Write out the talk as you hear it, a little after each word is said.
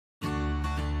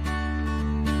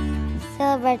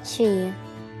Silvertree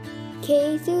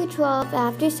K through 12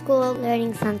 After School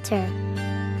Learning Center.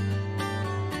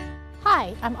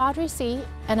 Hi, I'm Audrey C.,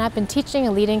 and I've been teaching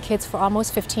and leading kids for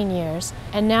almost 15 years,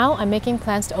 and now I'm making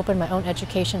plans to open my own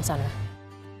education center.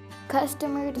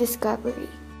 Customer Discovery.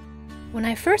 When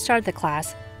I first started the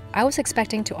class, I was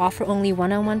expecting to offer only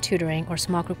one-on-one tutoring or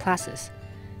small group classes.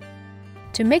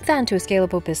 To make that into a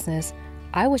scalable business,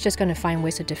 I was just going to find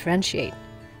ways to differentiate.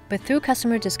 But through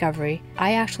customer discovery,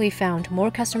 I actually found more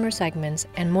customer segments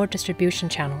and more distribution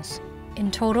channels.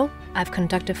 In total, I've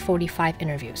conducted 45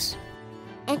 interviews.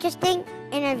 Interesting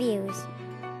interviews.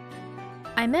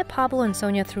 I met Pablo and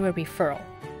Sonia through a referral.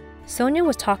 Sonia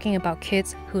was talking about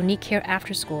kids who need care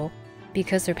after school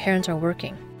because their parents are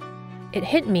working. It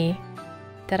hit me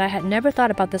that I had never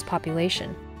thought about this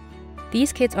population.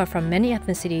 These kids are from many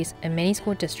ethnicities and many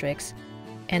school districts,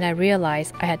 and I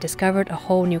realized I had discovered a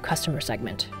whole new customer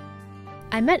segment.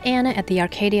 I met Anna at the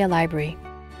Arcadia Library.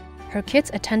 Her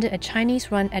kids attended a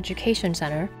Chinese-run education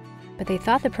center, but they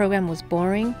thought the program was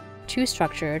boring, too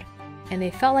structured, and they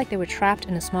felt like they were trapped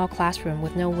in a small classroom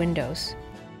with no windows.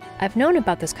 I've known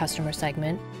about this customer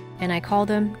segment, and I call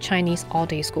them Chinese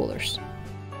all-day schoolers.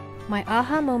 My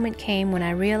aha moment came when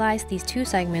I realized these two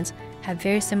segments have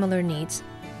very similar needs,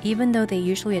 even though they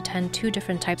usually attend two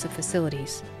different types of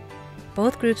facilities.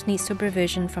 Both groups need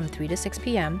supervision from 3 to 6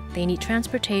 p.m., they need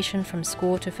transportation from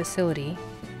school to facility,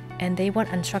 and they want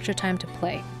unstructured time to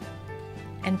play.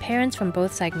 And parents from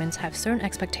both segments have certain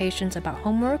expectations about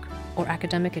homework or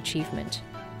academic achievement.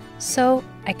 So,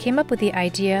 I came up with the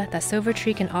idea that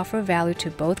Silvertree can offer value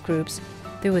to both groups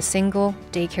through a single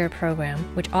daycare program,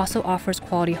 which also offers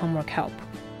quality homework help.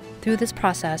 Through this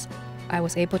process, I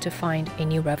was able to find a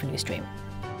new revenue stream.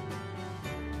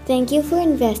 Thank you for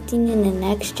investing in the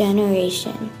next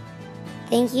generation.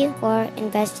 Thank you for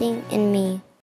investing in me.